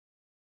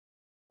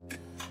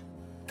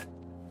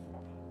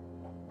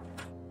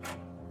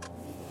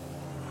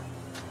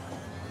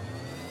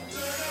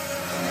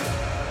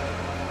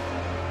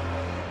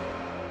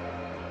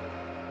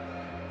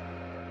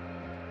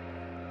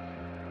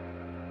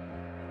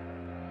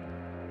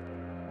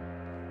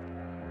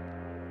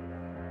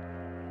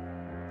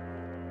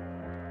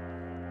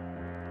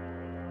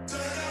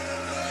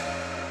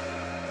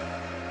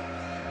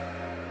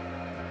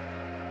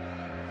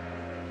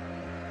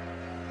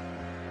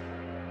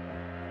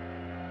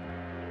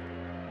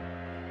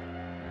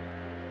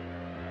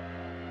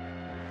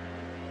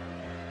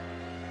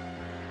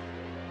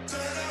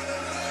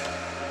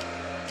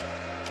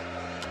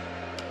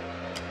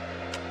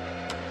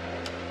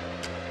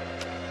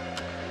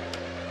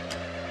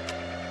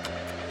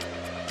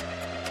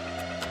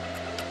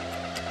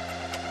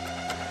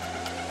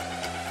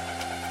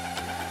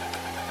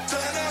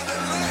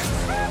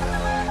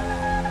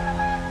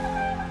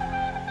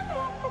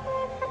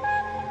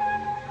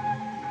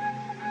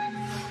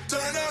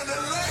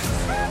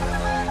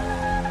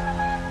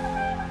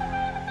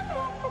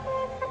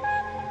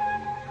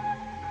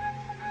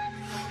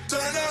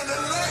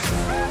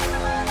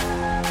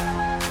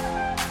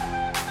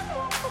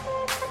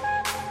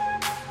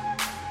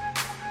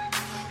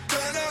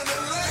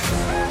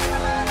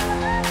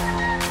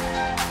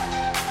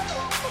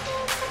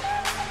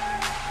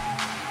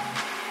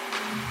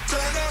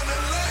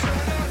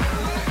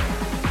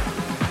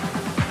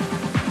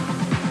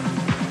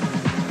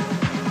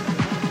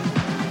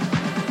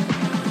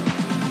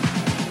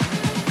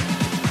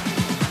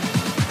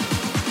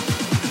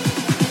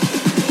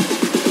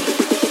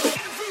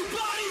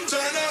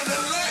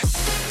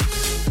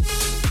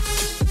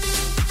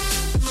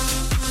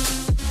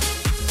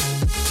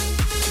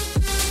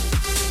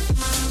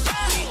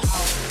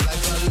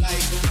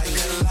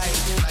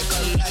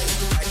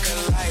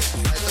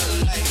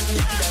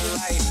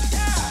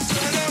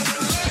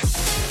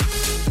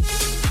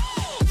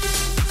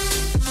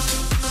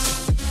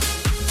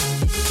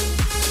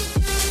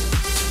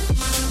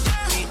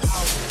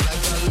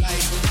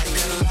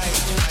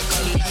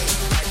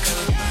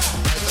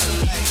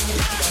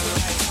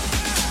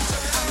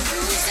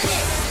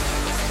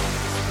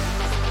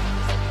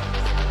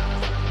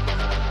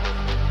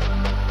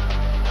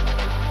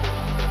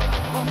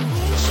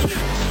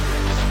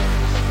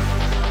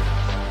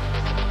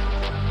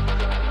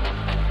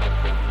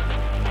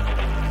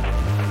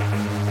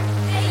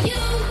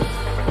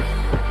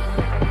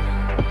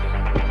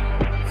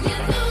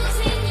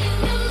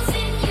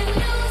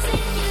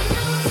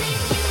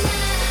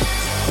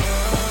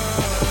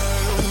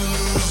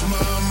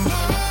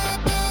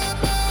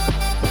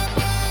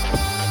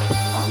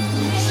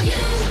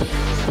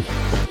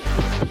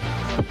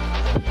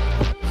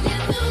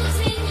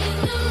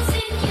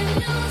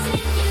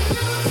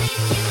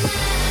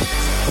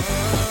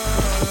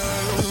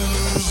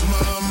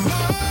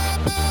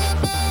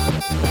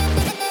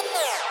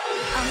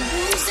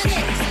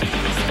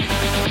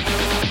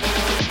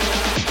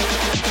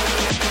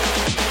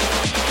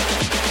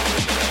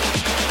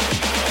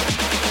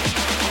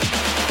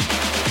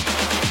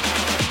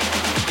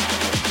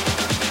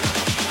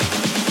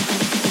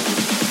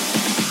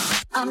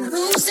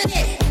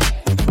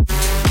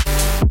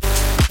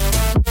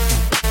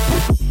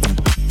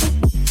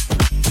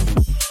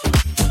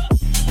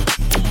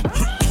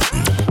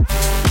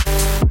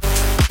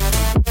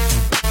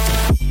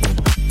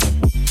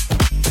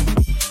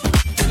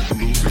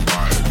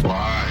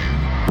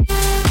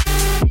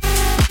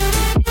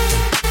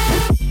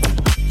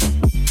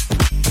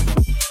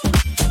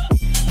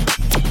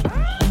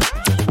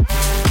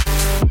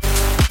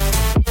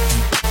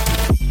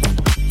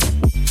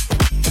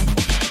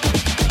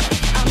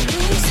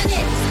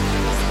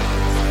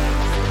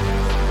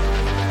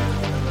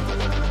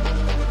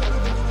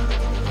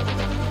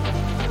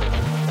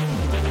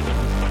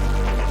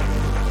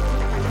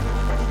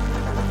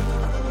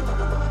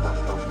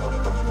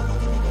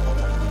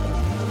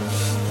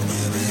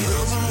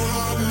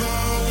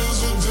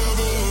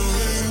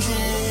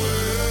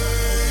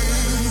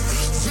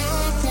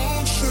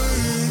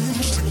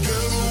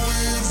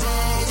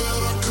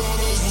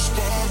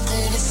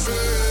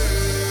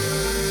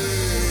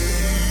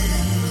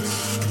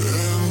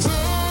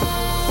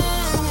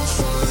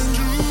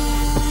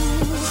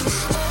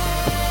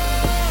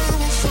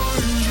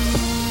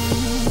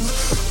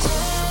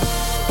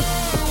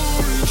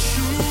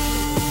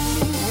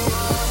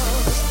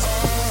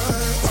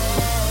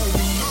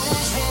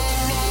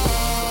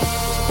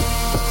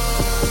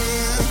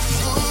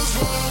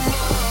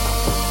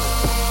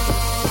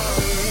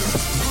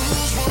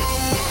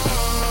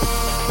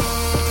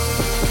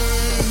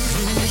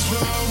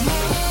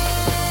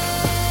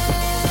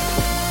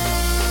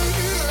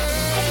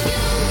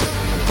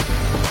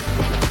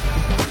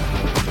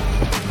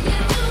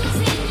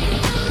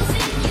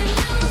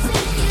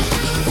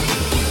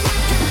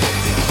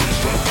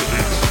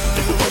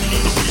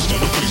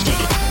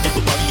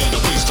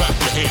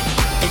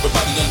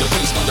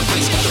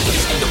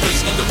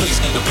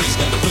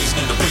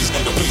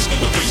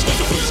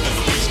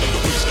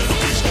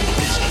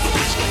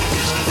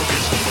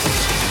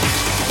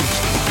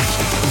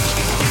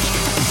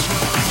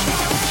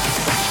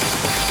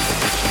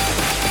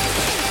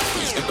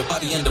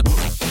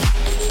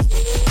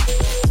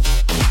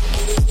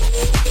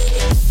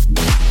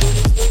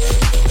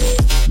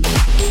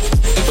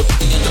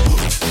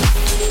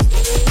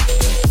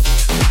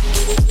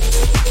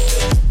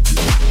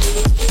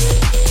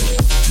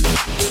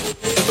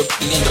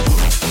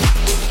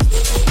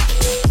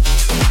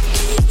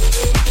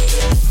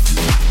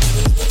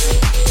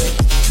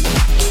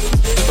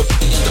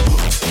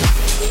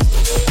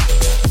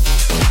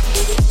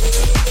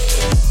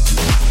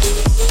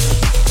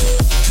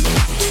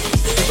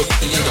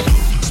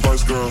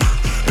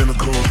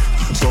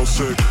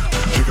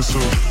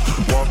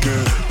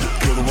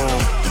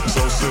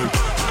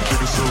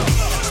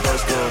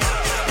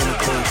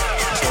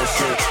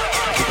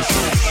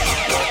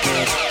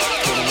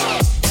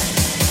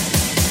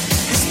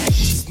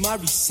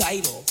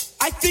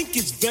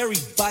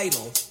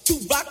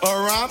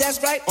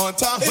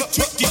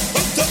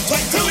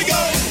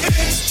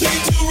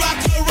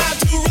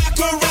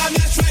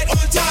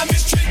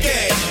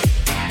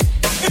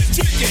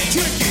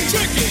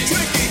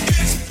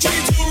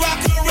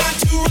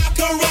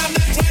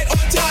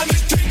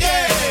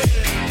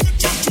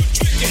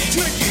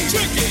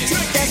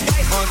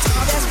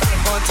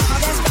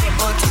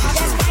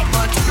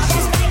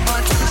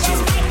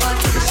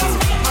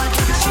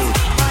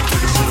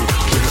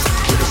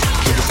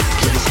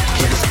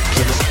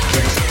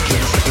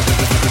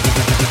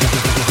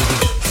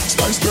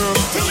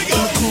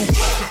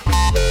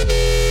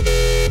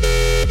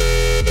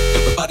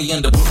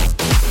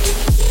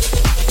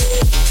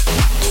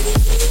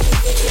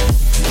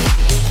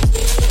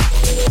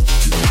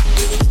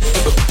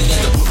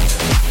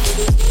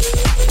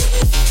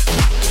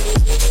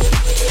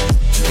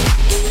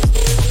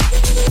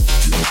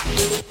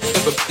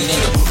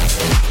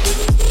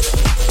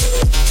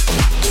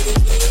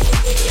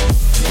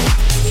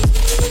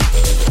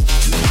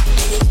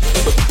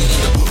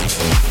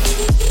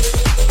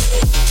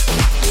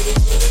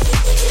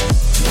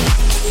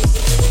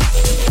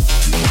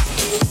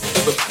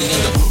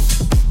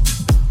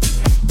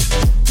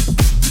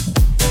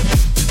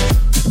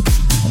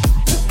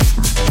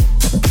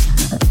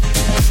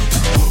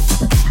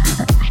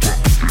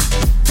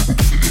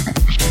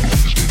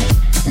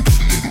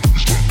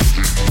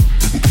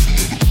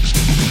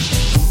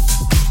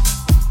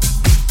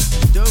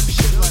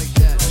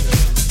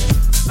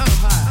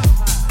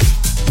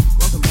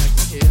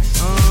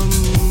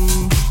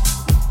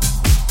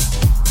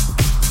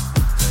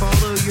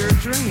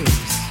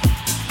dreams.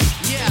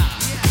 Yeah.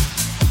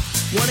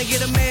 Wanna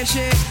get a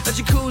mansion, a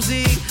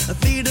jacuzzi, a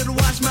theater to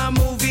watch my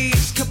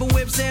movies, couple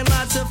whips and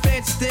lots of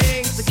fancy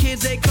things. The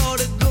kids they call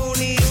the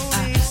Goonies.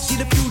 I see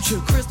the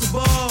future, crystal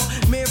ball,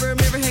 mirror,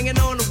 mirror hanging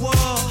on the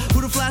wall.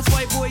 Who the fly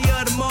white boy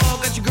of them all?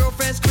 Got your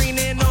girlfriend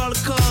screening all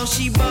the calls.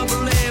 She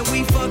bubbling,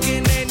 we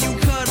fucking and you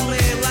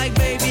cuddling. Like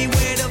baby,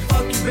 where the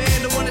fuck you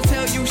been? Don't wanna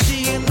tell you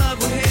she in love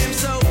with him.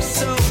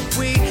 So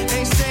we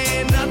ain't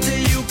saying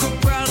nothing. You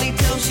could probably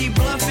tell she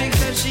bluffing,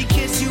 cause she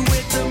kissed you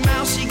with the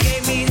mouth. She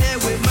gave me head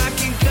with my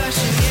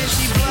concussion. Yeah,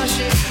 she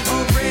blushing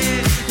on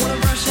red. Wanna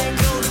rush and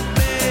go to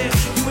bed.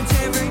 You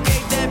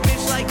interrogate that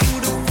bitch like you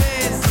the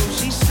fed. So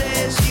she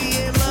says she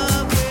in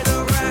love with a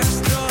rock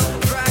star.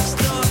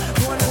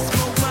 Wanna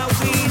smoke my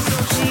weed, so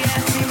she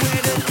asked me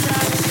where the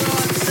tops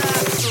are.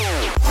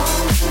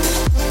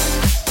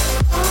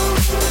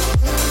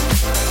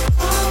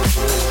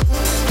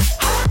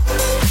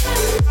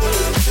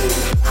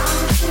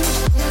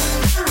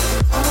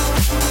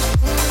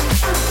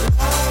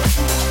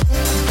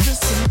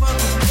 Just a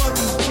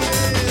motherfucking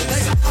kid.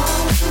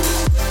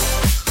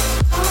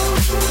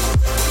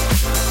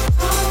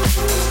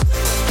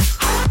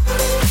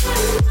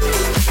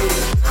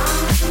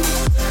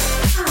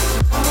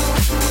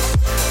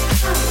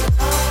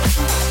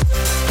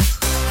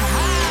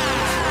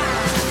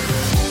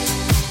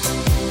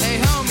 Hey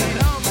homie,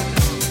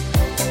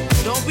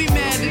 don't be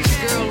mad that your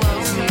girl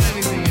loves me.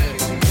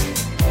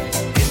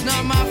 It's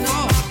not my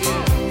fault.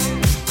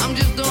 I'm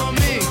just doing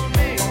me.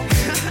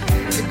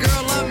 The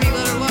girl love me,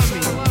 let her love me.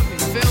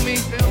 Feel me?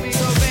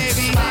 So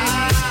baby,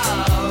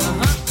 smile.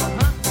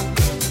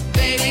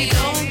 Baby,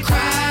 don't cry.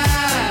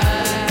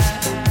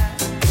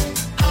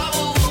 I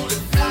wanna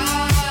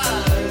fly.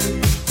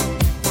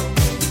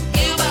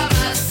 You by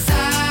my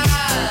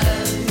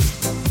side.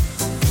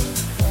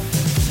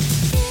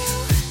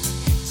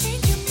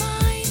 Change your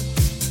mind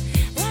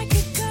like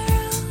a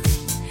girl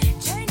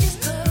changes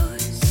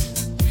clothes.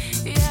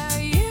 Yeah,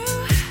 you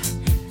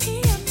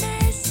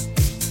PMS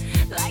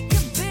like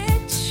a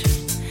bitch.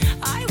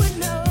 I would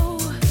know.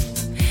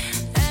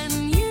 And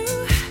you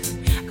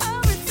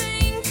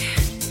overthink,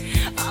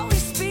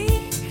 always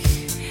speak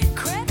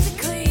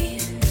critically.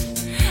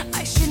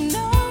 I should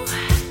know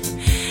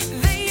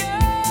that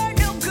you're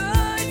no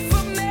good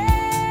for me.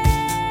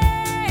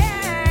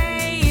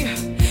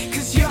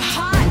 'Cause you're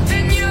hot,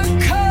 then you're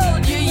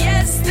cold. You're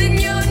yes, then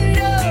you're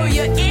no.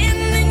 You're in,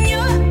 then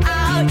you're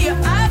out.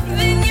 You're up,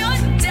 then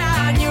you're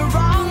down. You're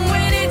wrong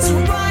when it's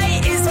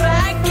right. It's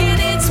black and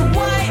it's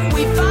white.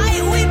 We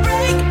fight, we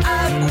break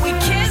up. We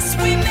kiss,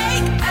 we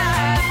make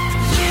up.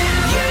 You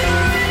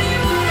don't really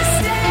wanna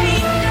stay,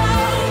 no.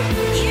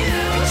 You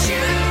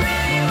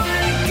really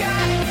wanna go.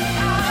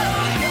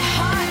 You're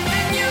hot,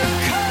 then you're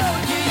cold.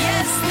 You're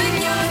yes, then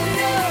you're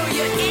no.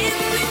 You're in,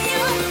 then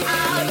you're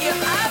out.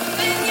 You're up,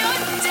 then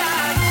you're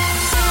down.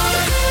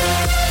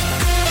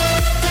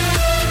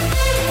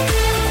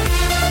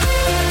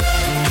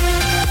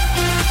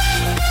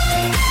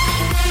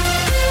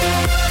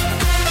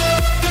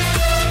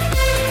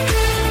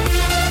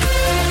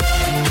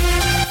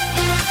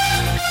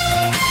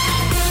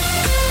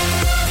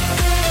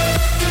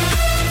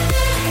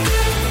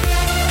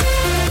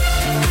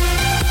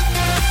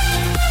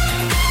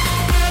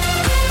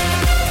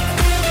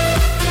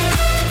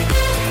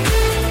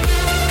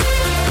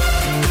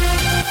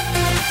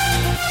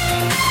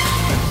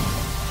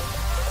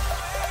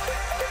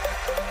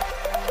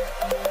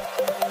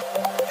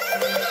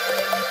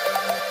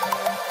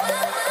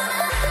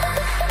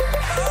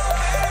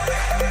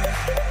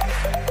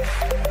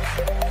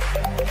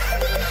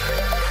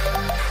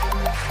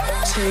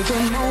 Take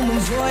a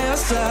moment for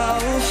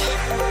yourself.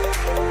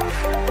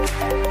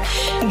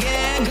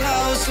 Get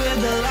close with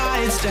the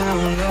lights down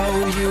low.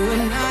 You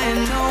and I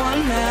and no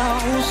one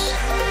else.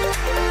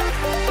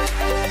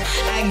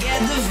 I get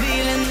the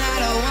feeling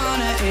that I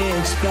wanna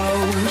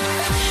explode.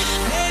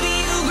 Baby,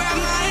 you grab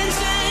my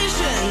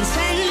attention.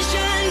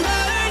 Tension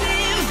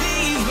burning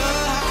fever.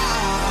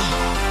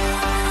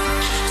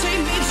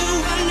 Take me to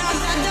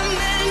another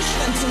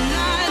dimension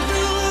tonight. The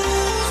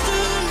rules do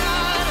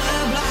not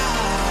apply.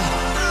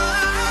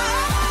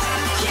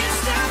 Can't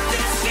stop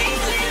this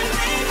feeling,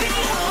 baby.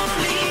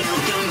 Only you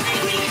can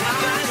make me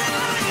come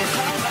alive.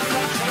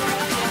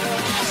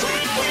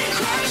 When we're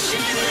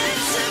crushing,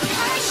 it's a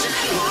passion.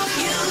 Oh,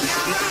 you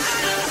got my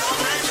heart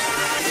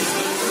overdrive.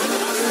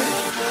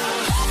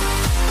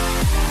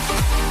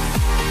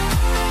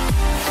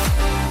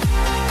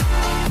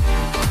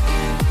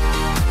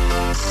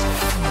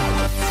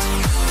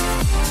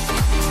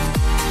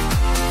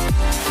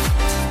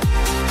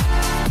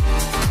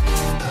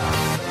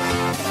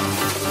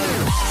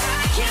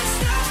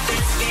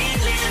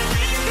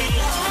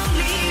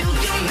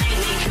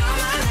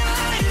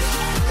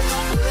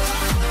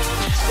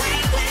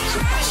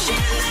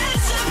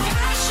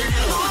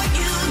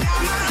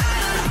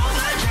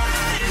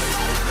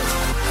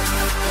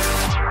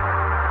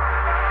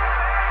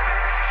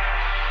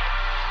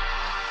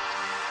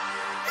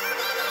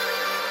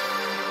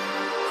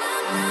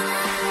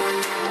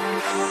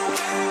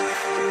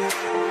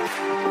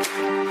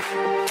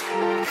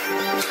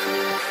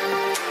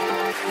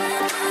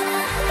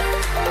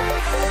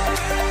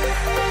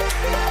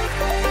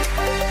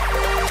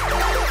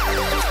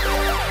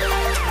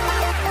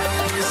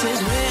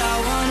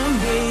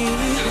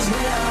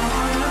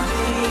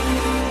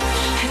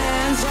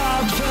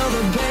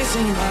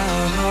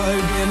 my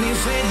heart. Give me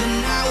faith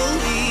and I will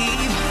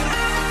leave.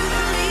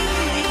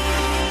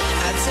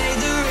 I take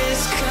the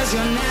risk 'cause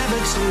you're never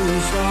too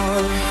far.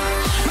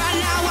 Right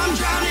now I'm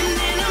drowning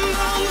in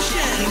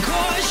emotion.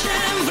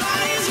 Caution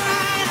flies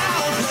right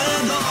out the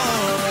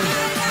door.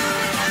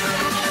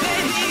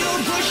 Baby,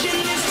 you're pushing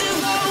this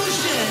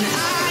devotion.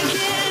 I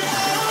can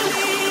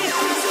only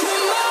ask for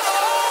more.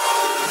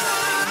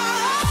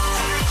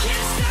 I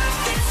can't stop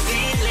this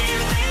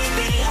feeling,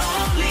 baby.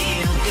 Only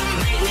you can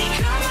make me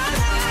come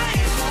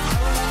alive.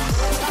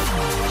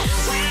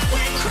 When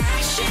we're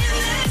crashing,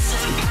 there's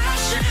some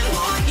passion.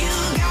 Want you,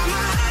 got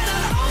my heart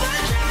on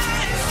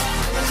overdrive.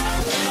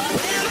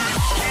 When my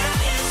head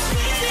is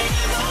spinning,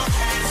 both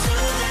hands to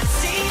the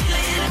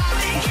ceiling, I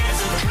begin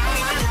to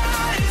come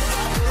alive.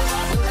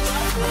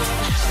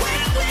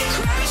 When we're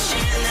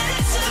crashing,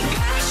 there's some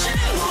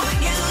passion. Want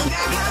you,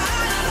 got my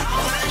heart on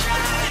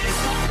overdrive.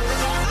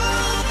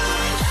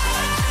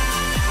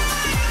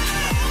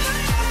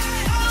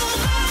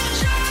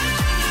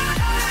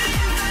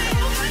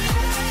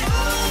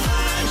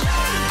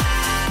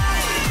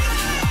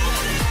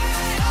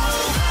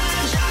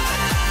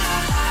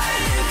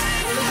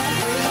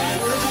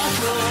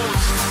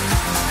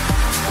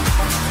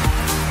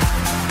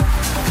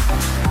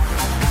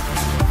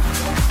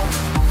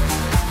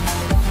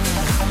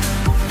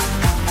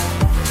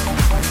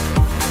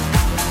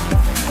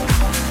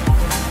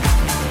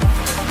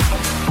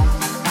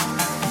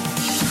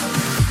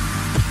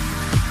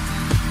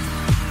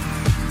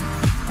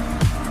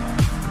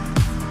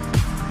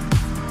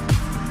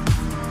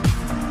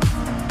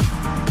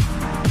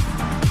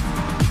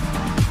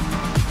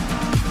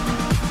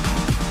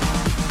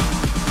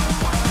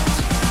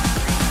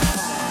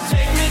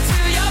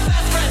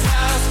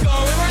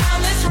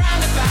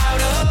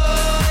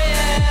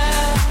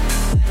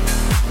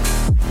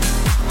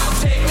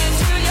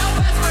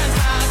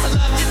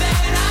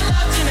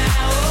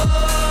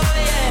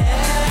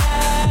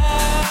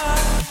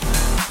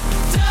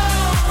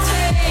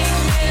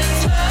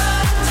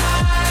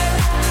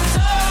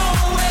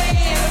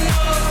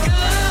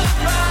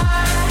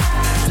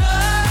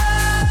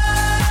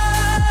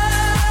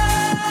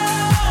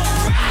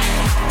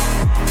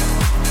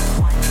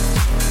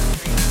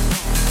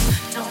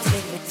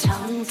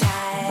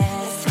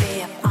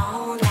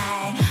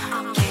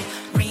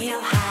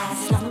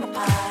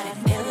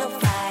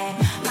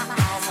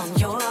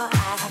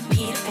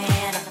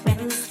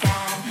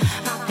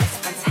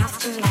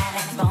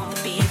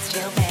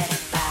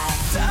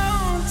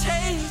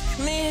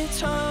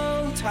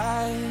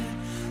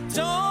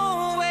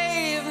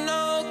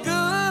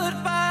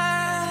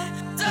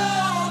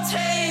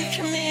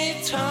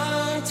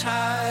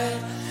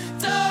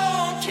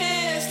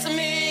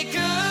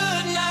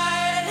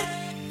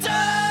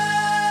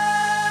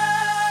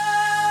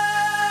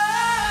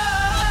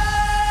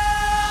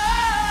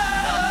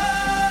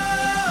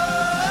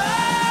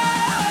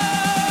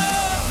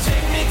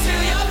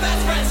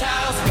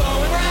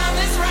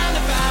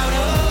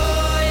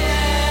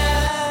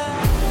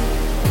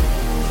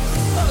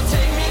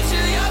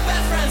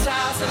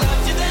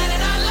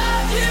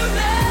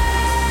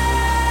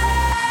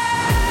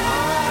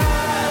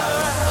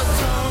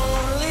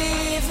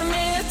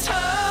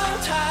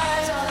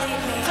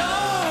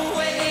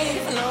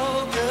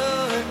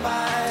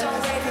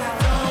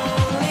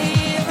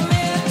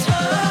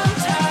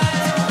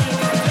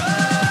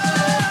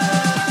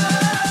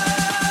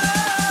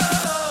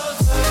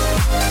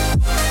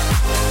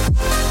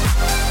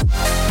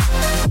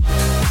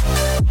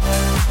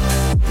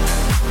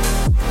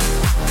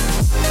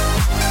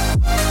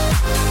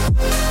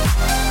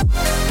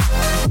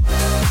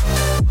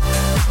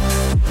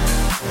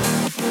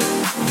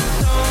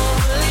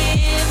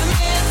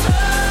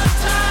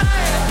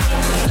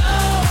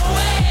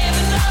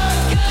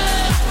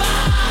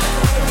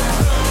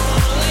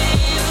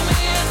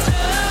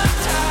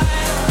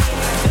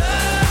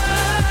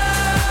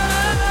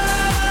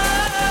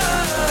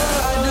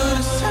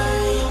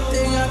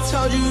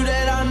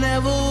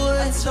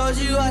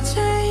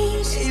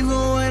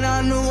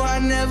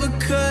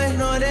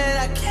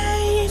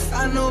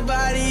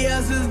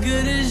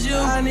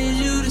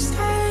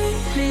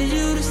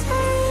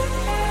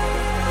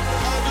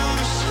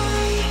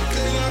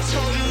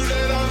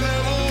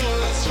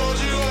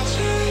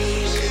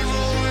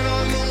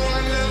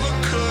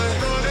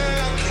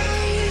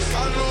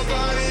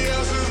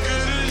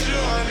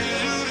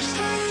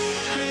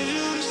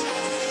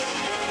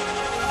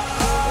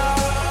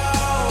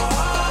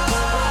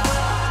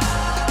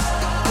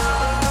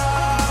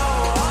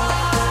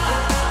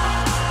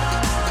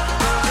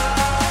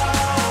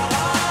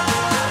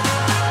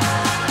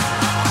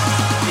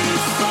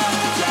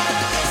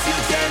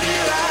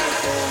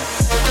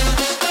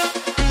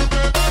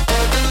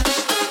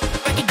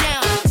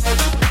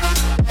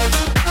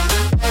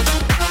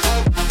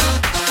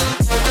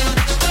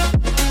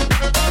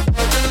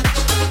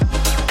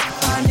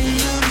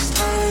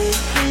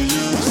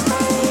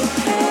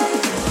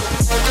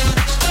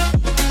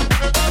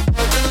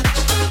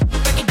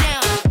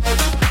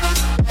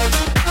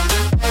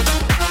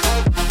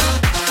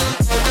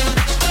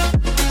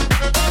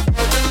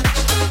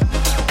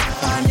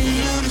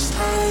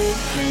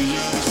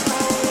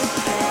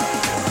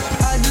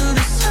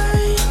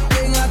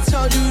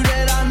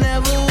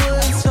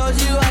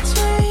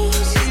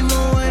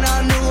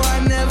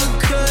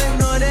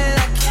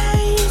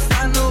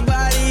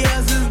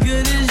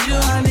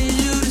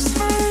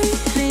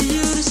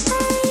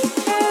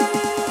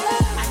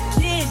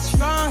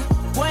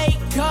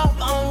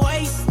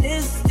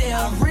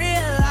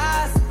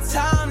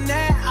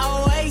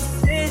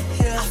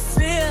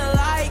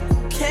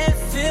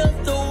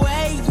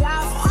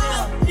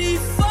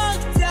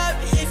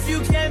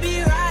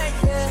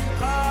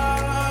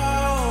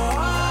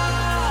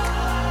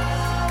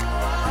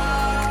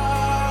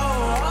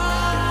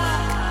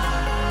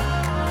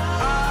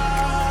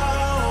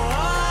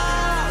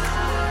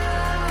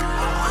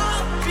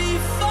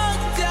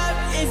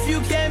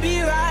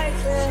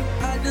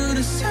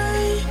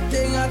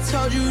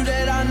 told you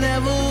that I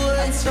never would.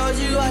 I told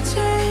you I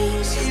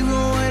changed,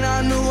 even when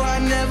I knew I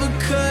never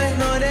could.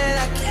 Know that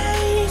I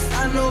can't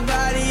find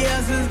nobody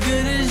else as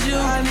good as you.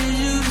 I need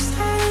you to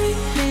stay,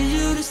 need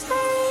you to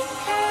stay.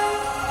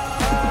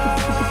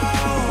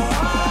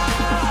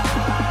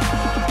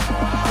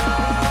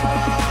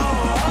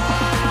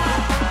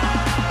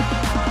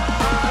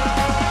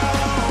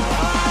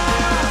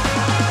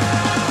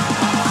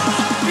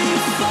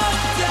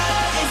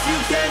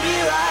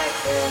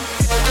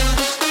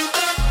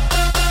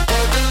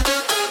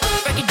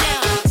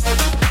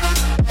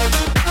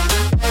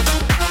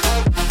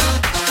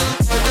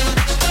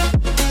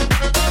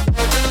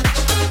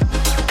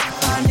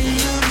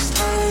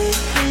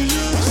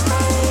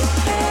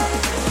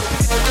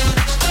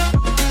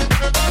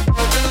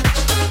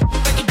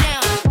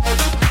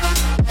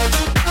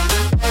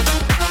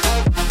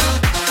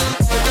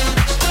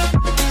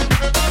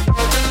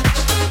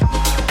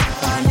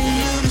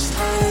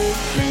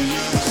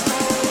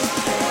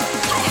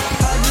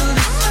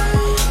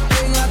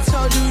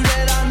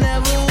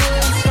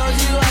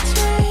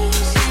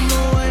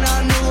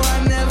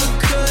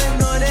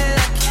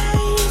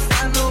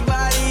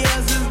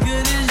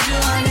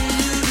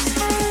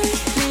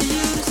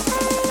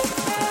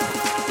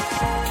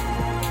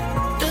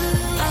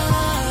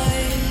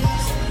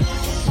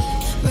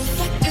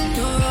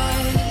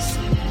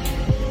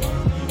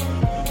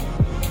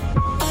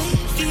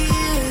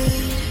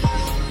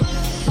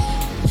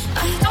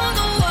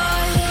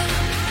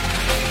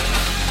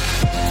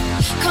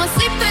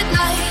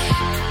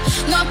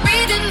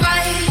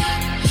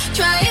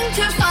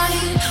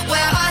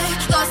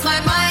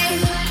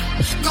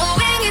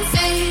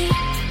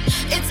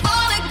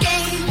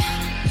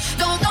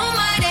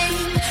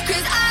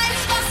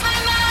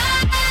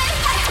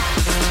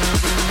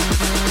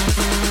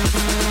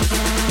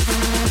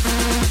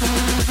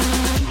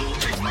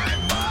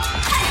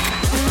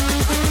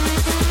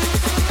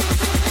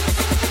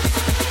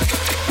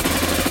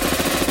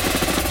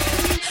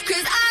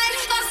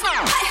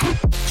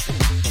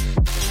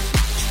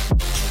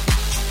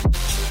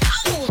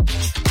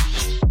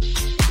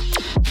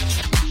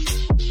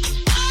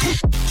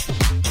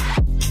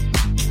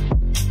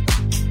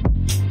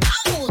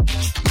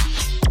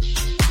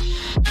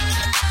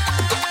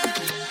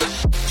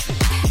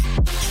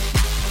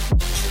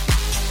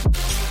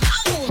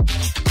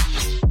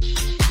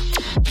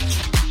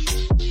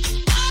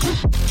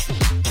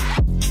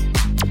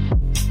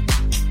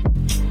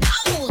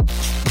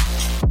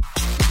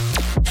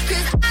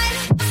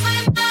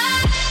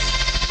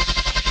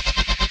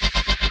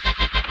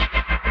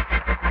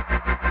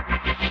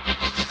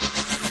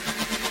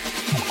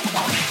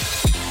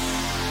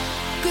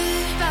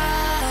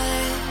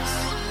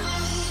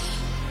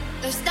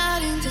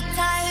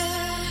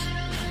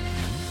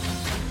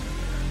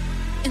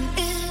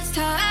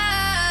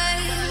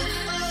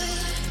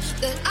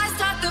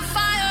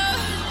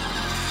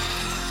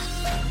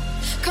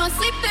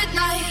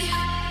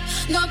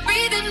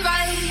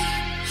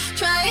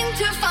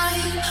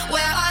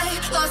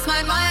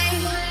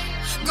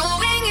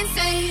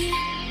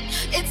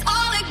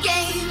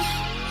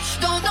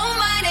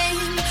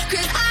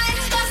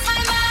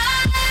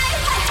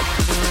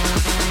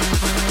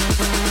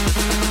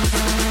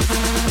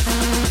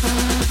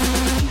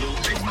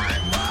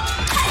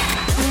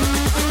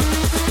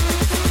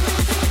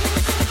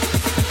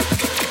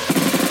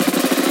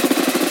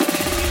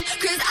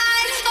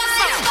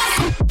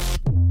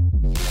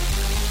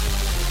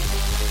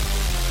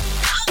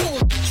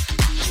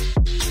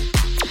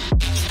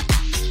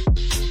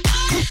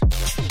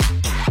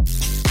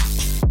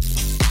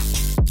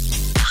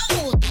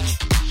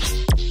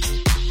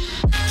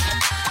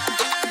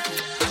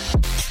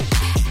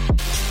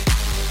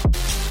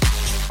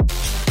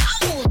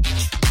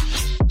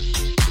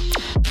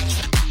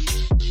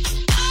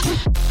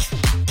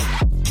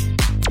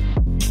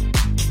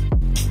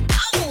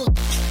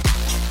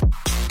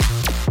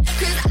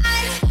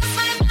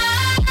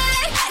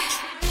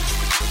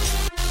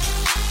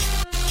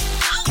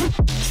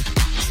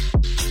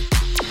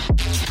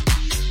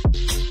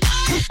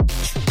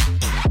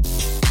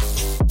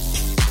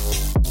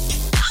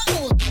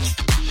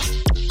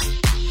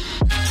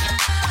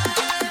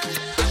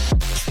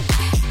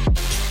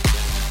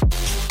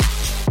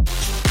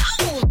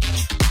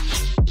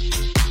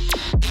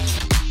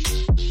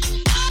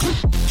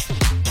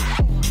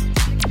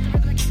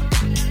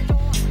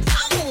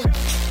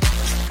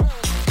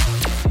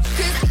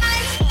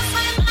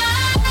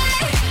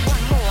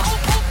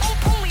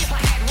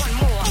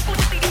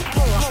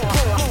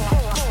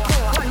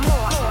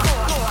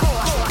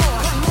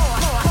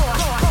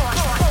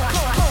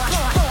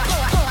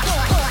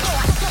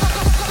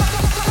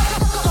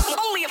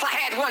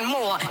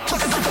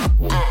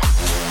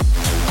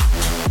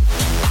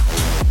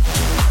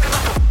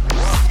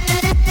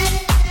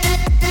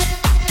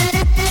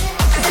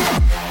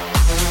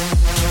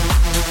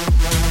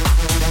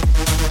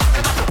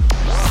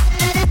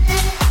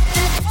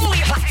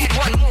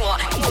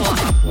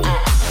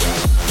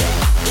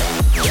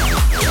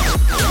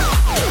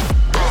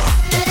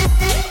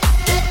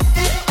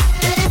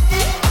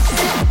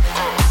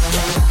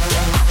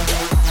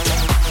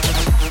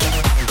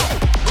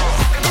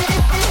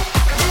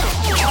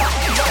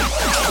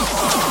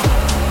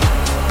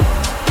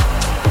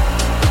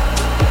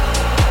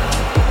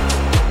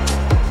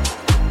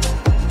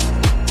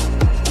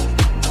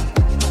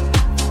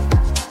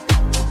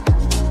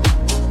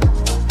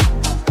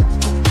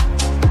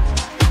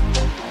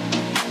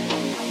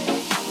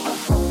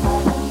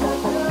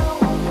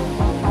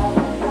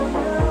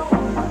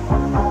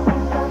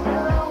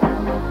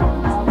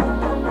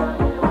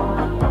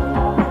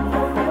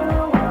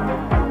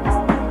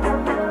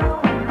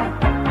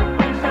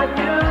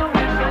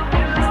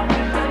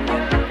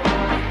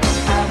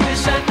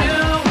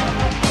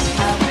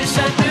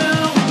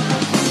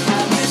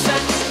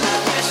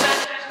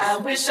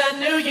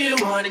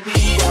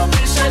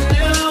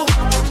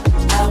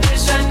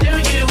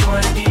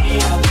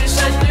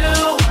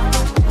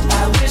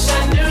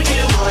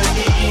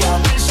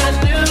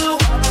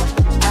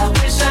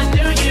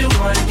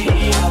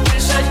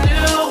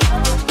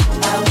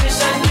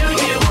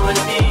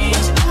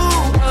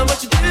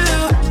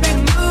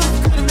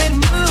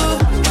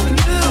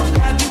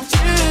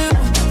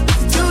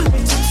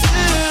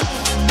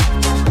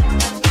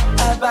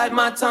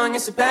 tongue,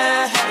 it's a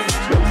bad habit.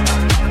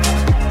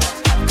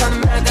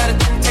 Kinda mad that it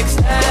didn't take a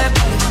step.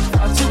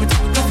 Thought you were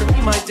too good for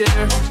me, my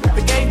dear.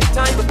 Never gave me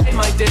time, but pay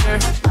my dear.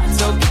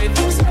 It's okay,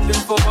 things happen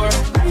for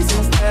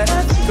reasons that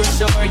I think are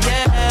sure.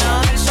 Yeah,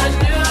 I wish I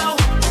knew.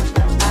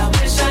 I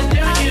wish I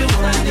knew you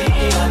wanted me.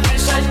 I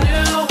wish I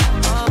knew.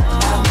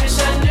 I wish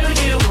I knew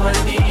you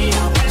wanted me.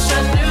 I wish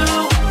I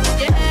knew.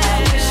 Yeah,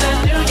 I wish I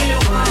knew you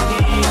wanted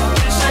me. I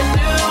wish I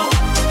knew.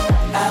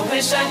 I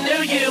wish I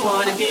knew you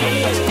wanted me.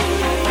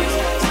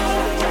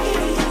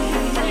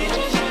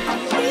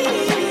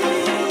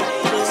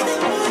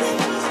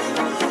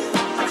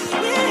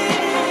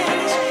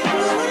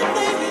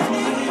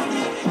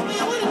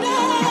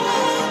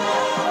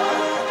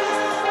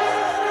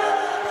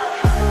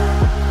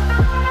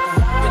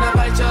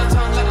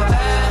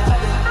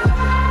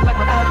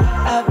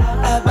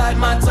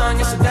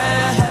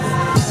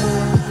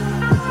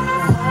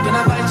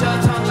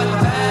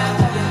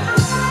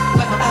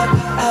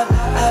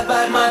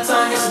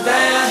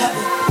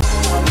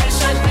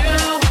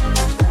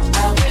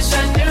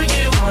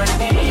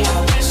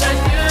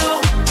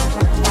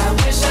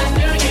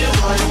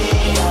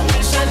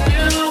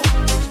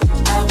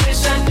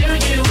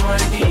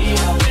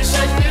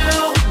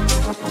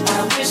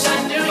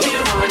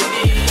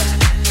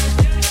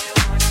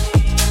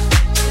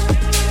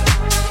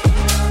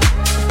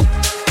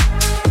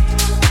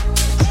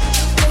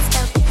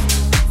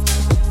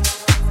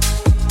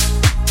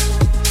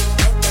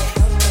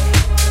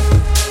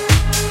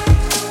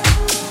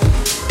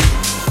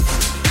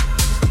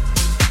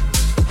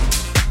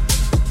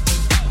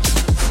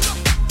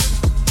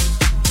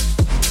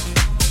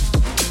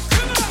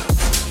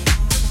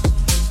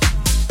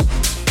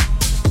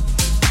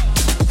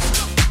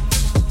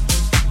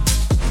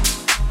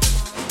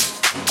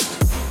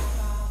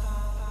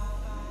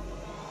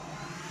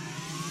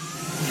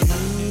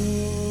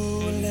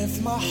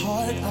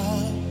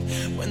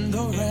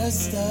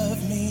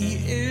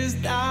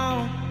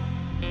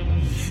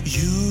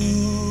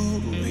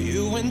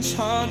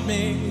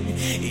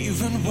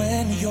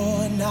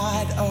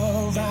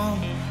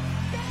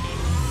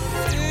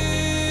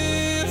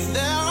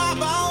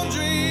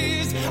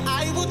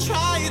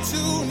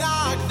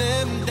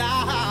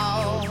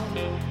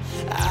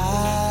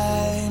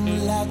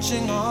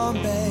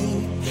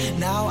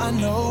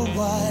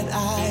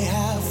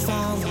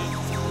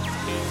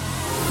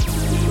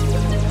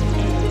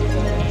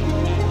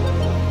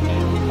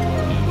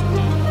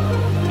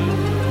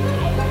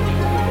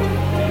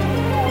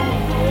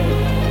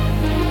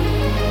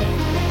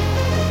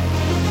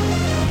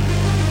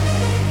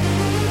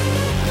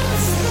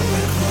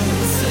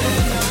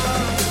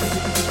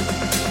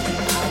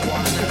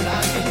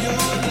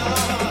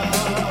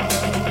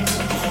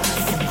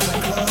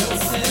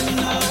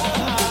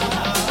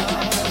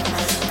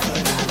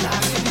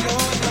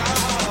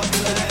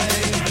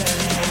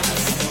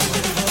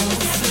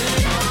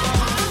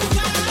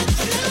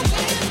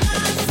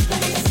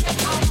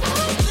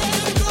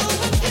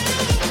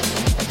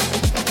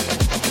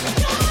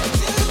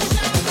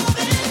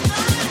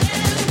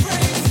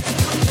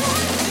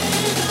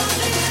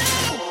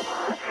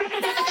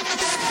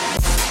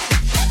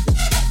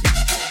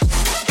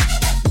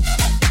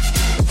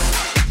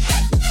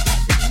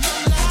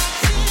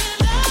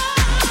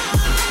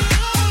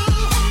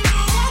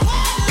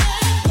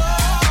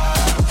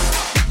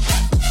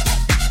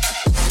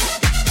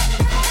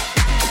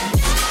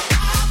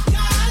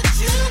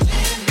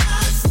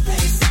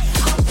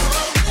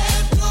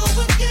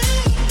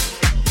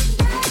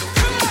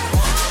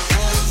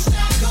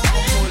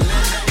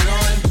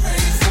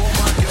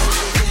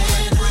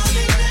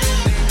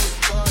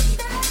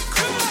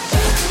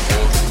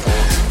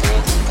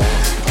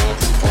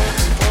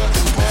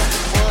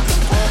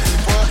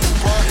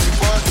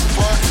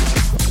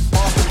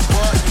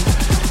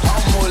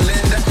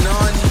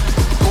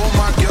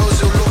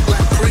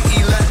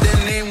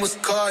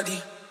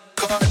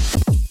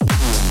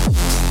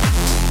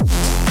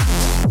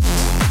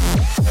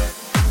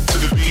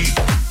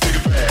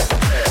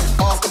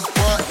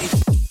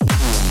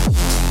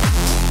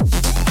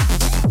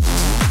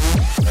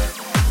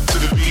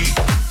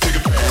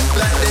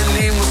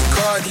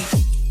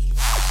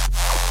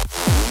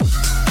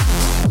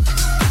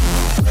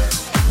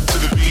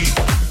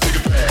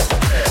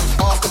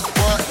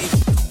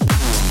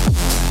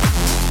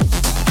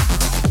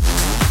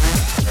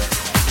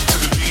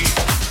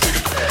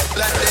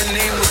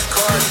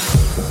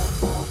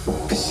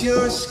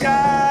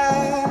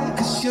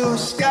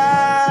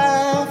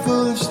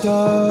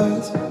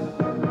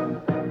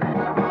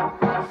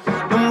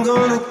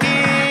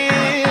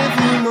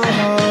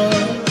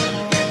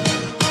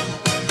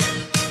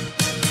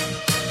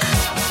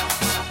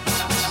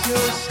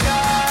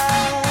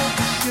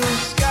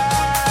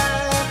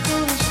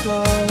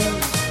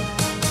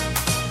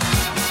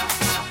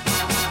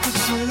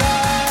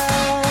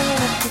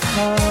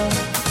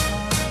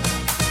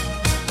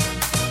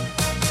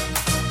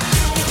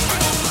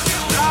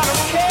 I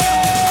don't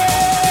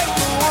care,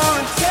 you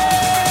wanna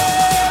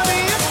tear me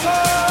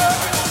apart.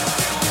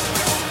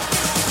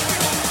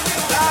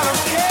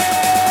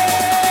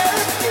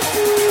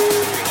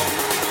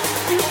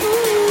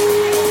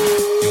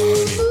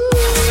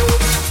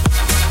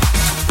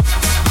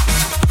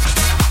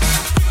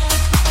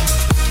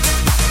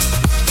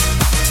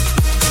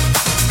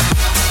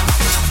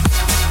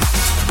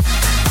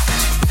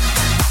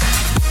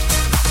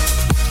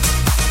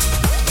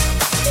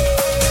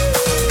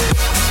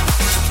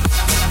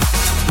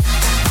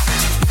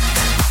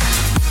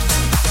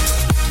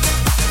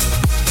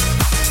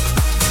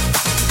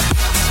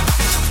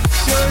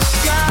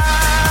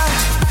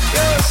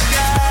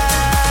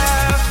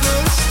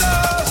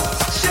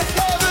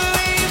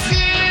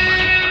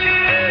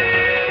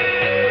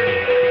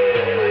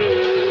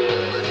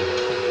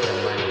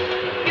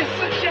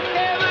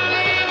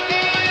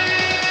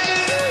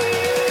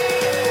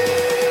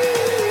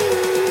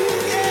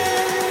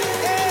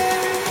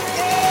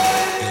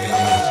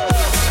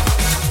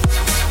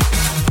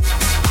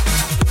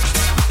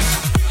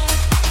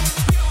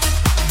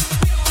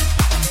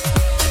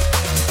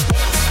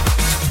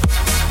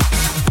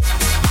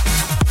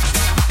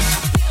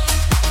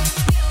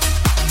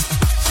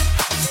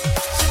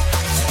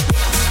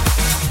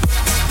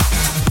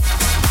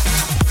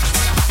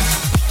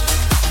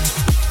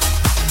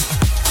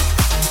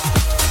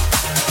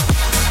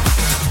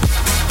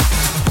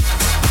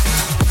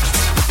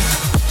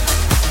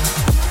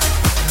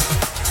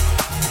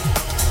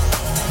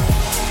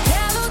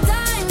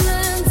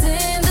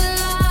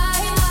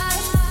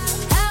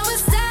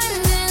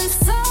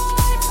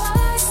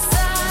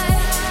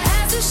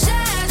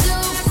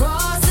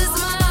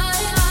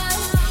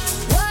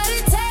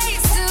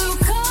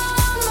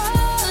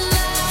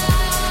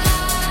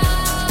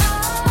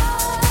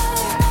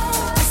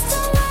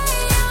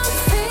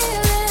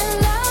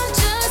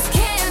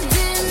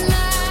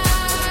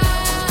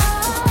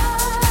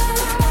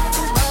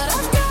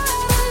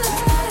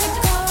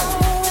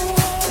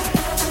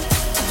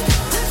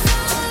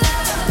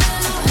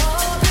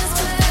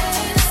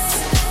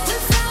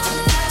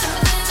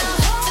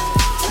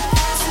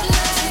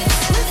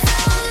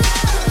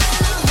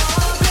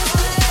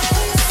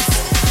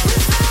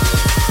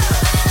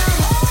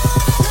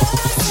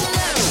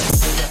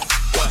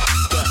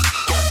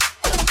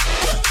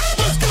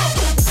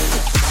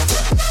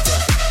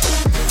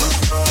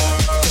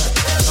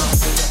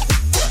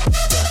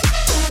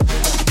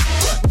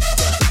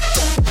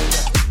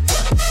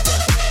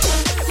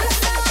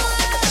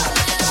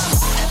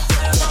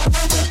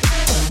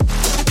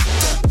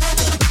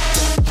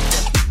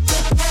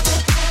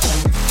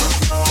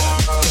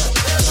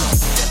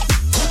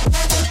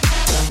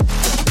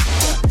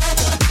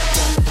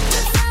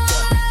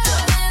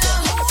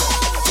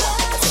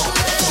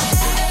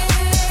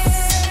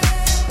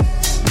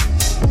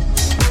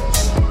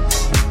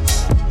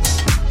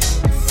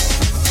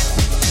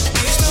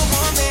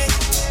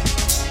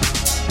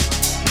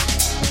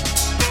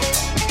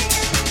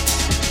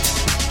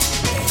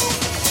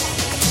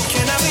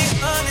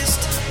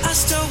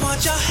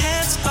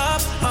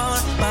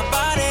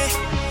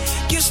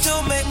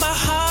 still make my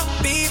heart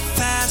beat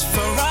fast.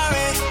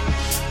 Ferrari,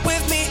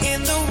 with me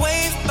in the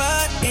wave,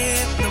 but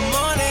in the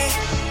morning.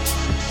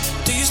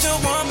 Do you still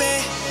want me?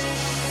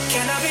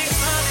 Can I be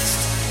honest?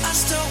 I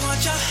still want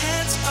your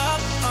hands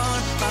up on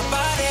my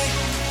body.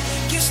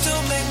 You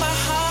still make my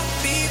heart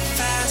beat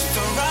fast.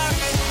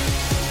 Ferrari,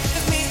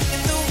 with me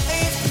in the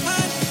wave,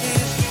 but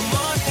in the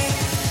morning.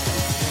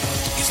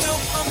 You still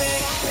want me?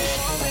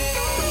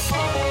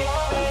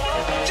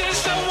 Do you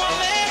still want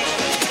me?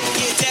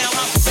 Get down,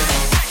 huh?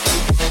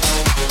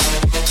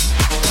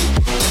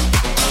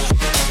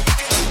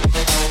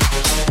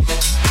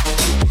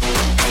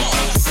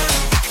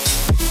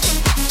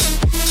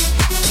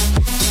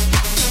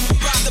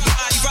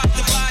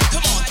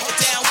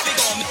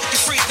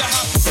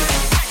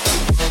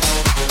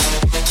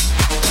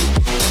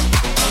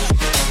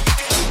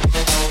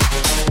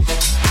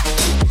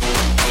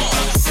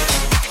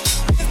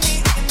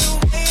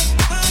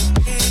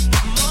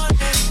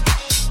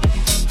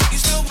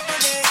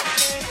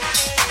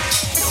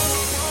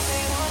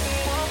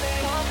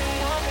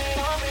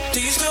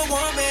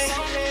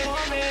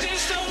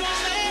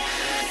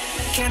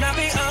 Can I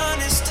be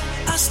honest?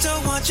 I still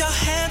want your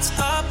hands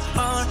up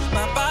on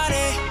my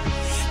body.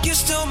 You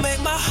still make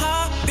my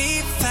heart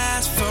beat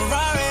fast.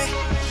 Ferrari,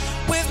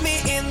 with me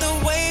in the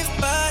wave,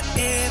 but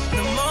in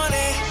the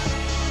morning.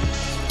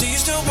 Do you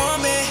still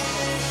want me?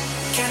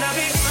 Can I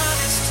be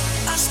honest?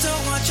 I still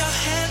want your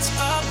hands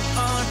up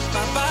on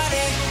my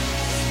body.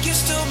 You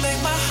still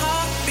make my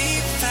heart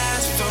beat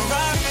fast.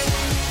 Ferrari,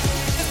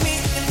 with me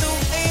in the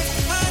wave,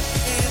 but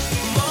in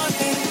the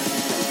morning.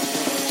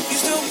 You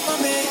still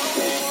want me?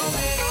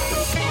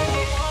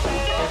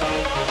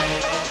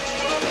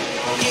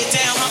 Get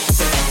down, huh?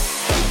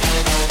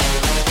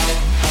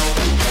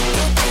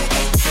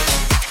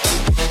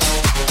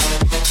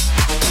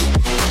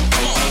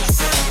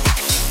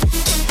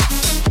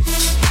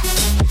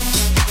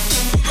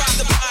 Rock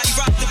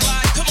the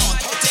body, come on,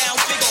 get down,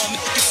 big on me,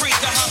 you freak,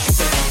 huh?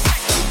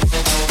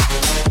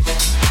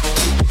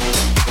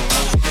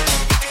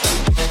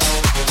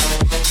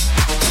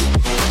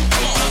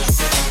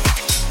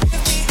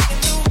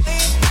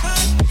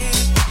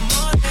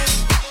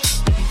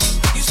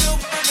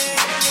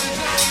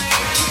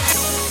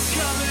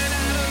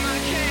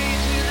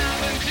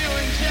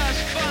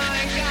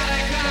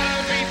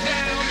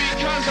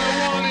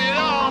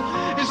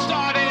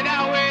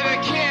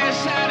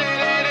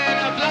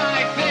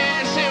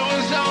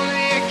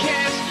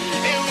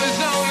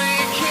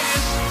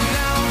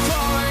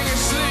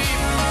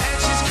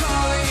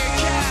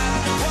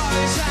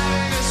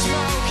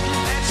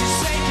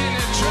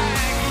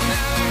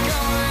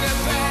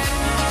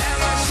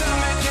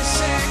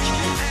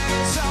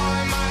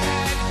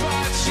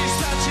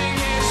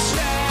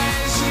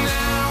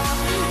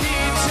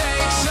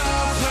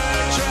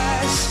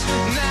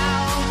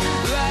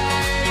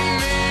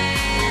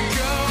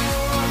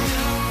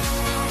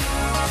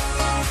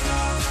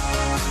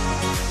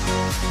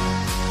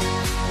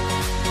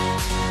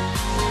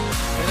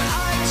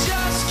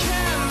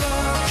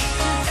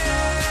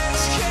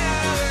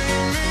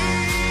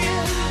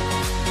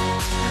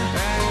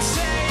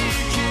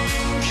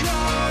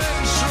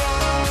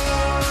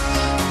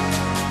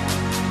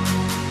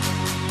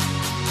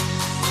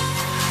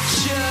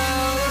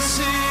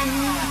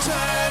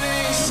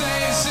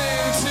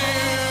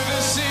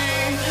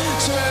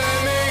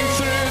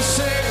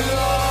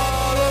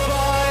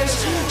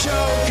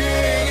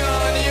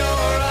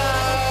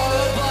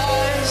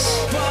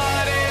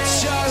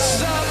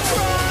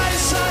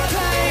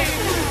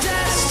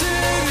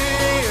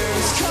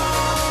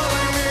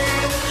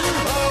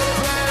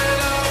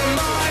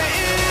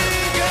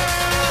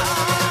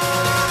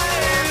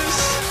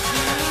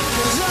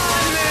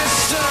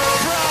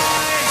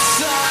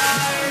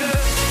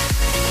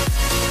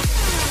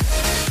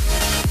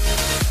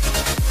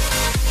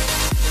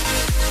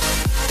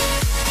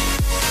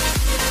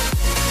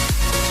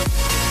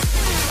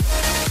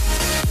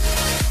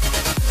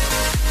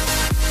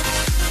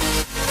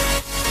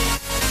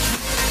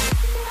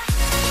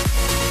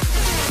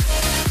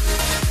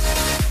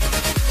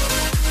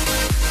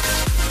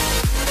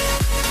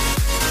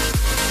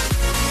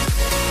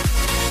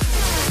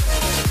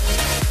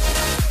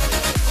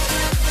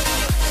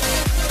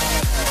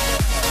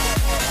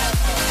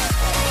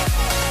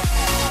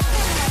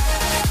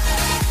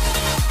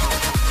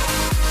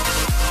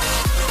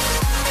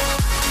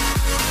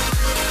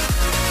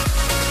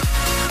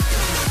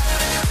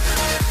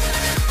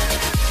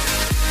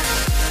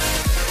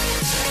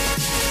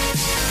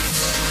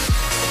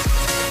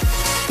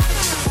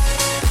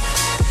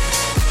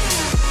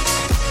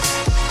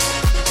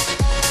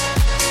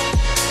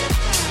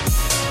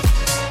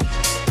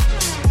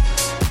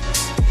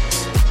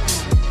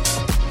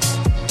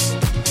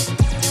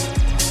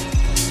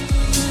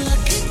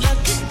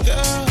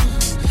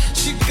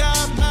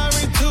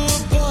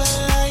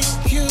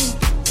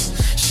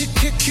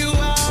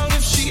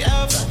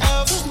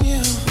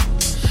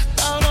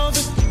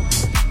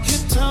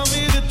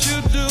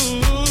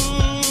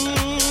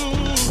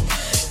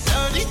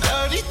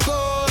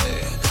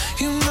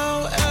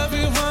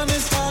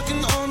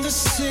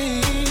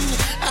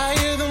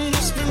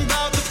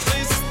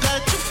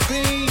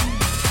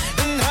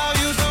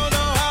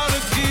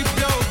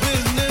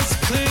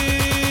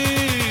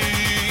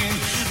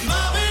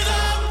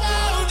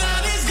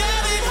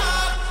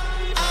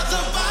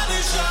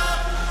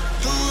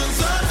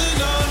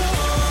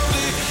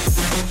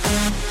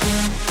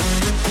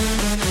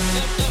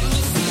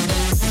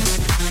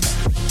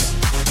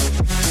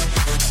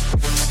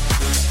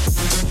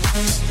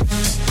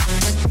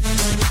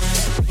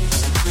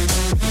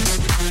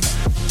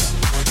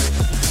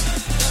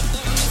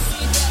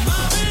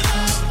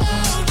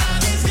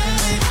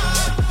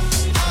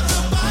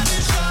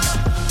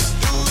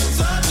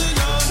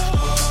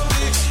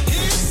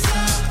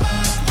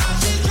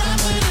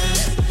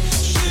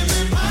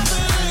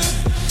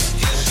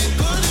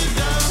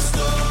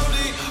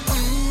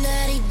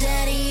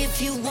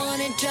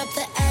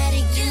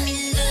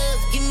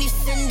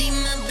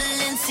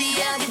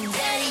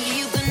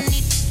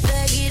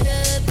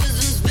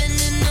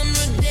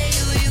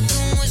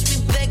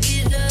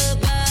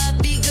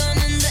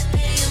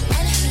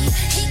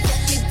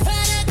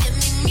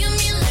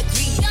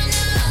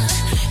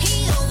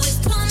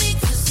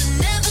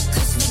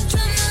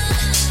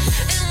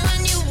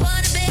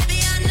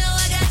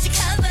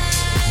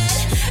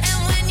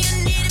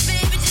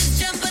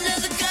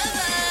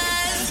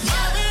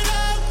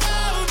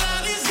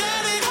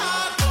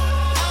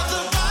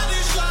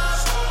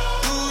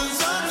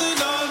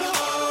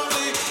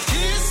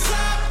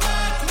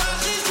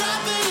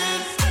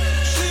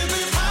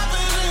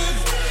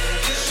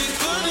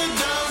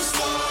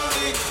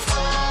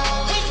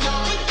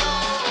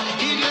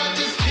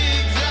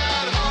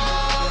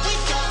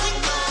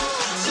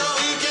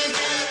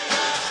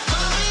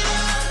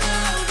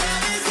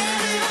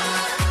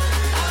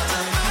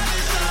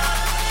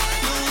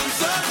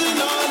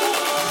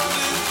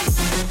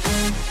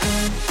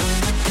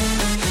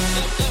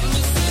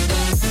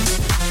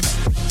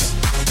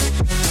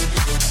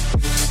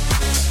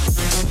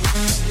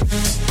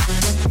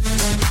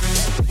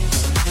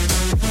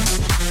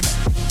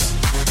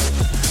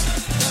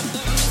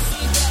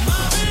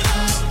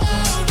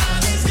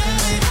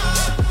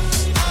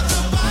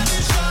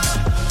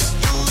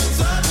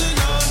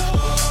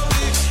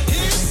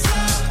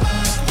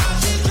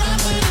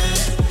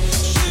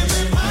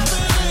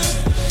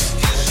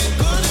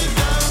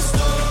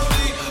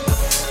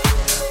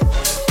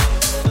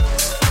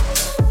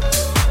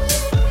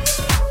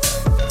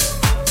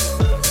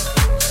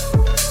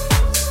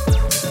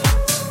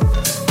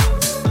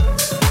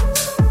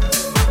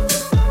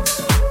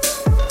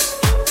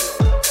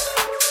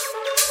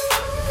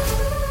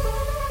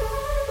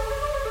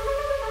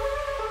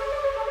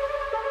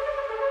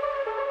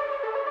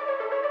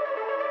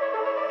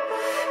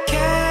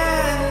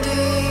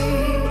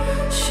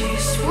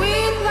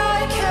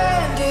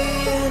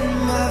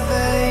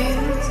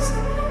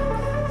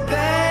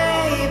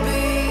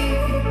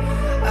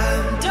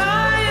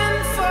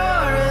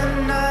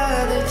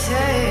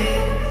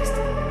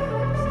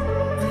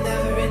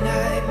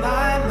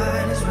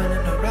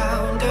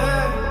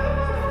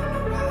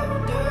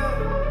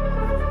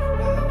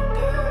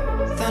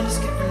 sound is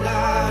getting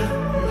louder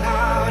and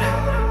louder.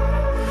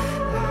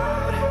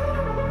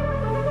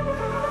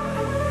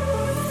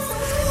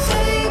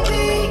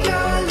 Baby,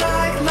 you're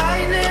like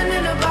lightning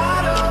in a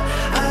bottle.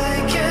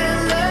 I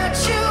can't let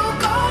you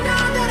go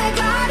now that I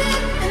got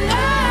it. And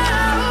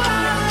now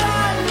all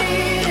I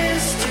need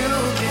is to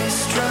be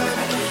struck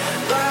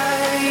by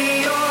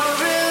your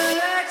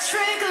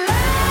electric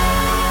love.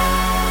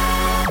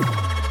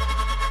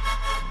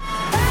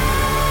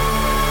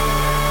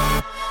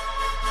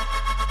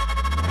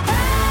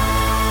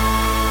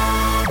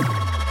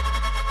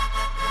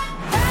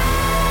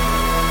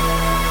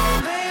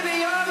 Baby,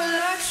 you're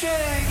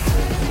electric.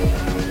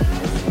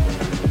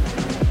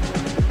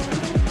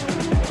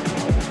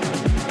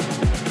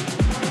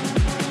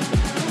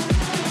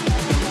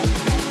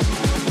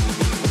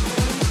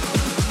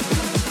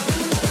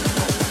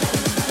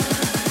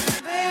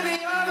 Baby,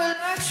 you're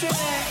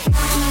electric.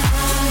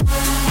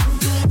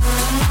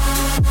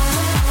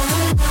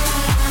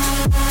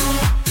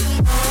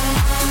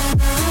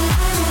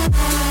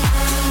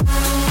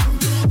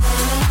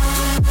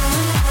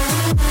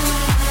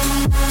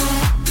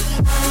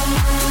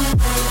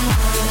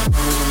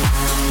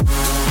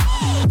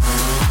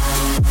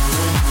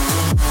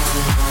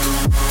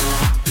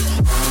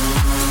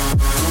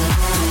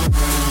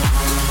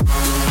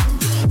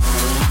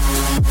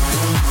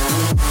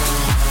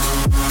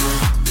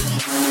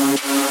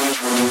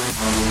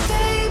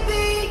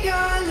 Baby,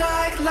 you're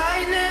like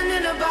lightning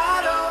in a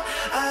bottle.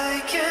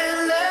 I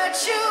can't let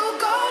you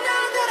go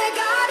now that I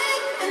got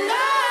it. And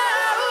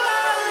now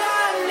all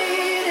I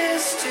need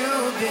is to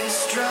be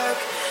struck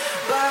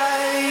by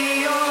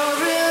your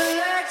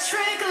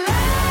electric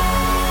love.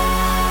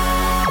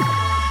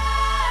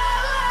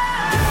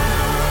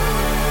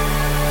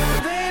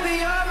 Baby,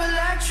 you're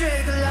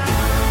electric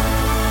love.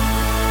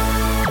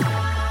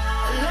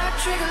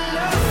 Electric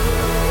love.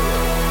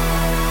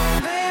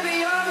 Baby,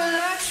 you're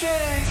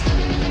electric.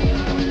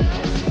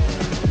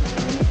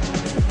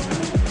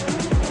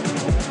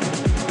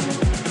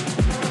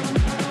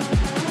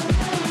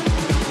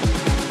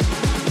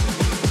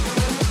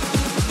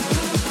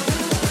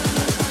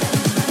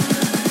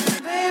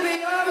 Baby,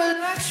 you're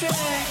electric.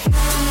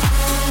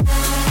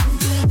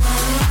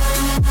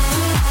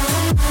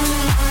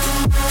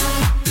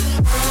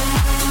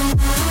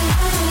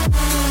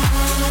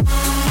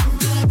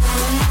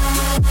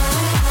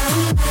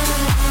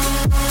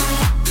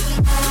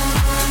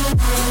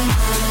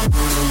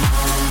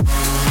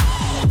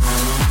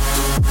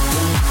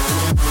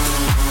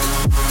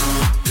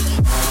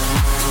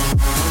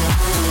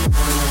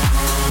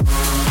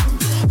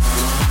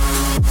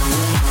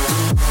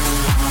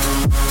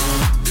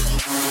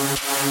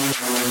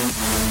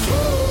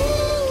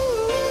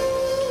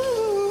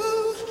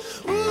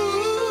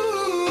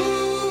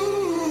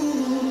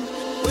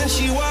 When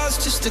she was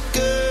just a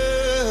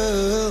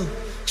girl,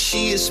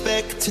 she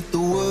expected the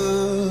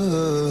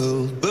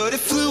world, but it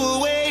flew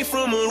away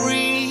from her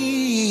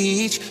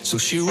reach. So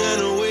she ran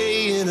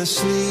away in her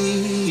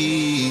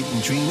sleep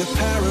and dreamed of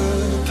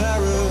paradise,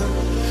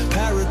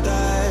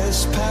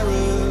 paradise.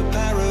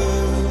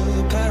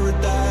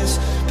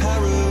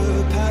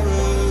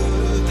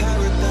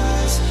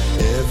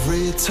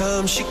 Every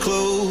time she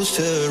closed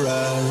her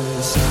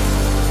eyes.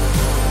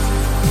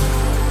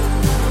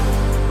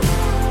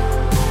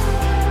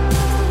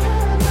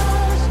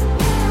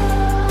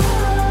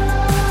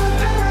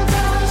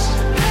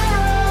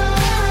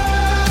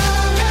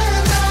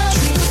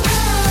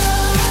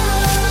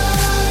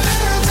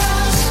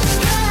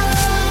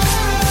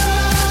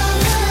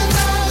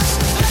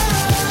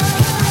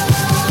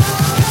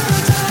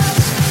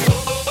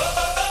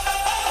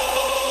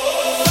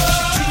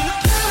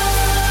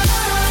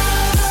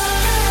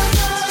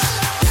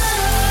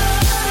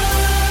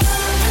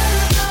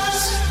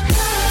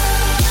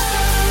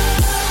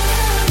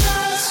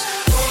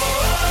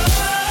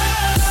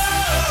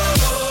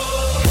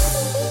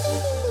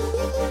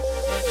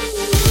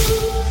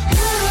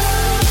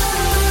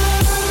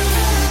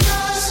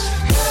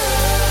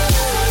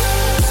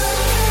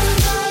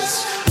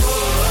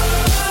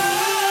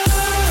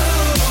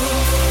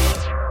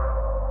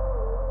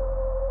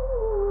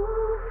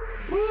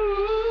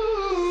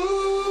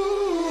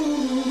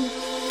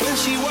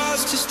 She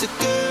was just a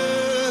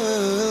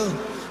girl,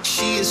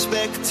 she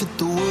expected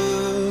the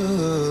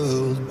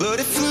world, but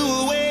it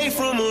flew away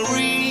from her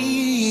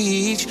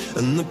reach,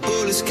 and the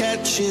bullets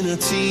catching her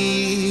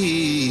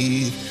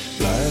teeth.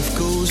 Life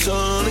goes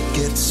on, it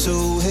gets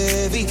so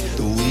heavy,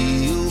 the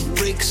wheel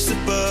breaks the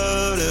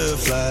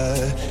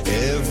butterfly,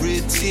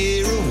 every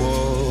tear a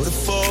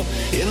waterfall.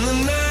 In the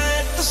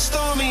night, the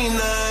stormy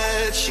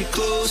night, she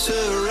closed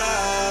her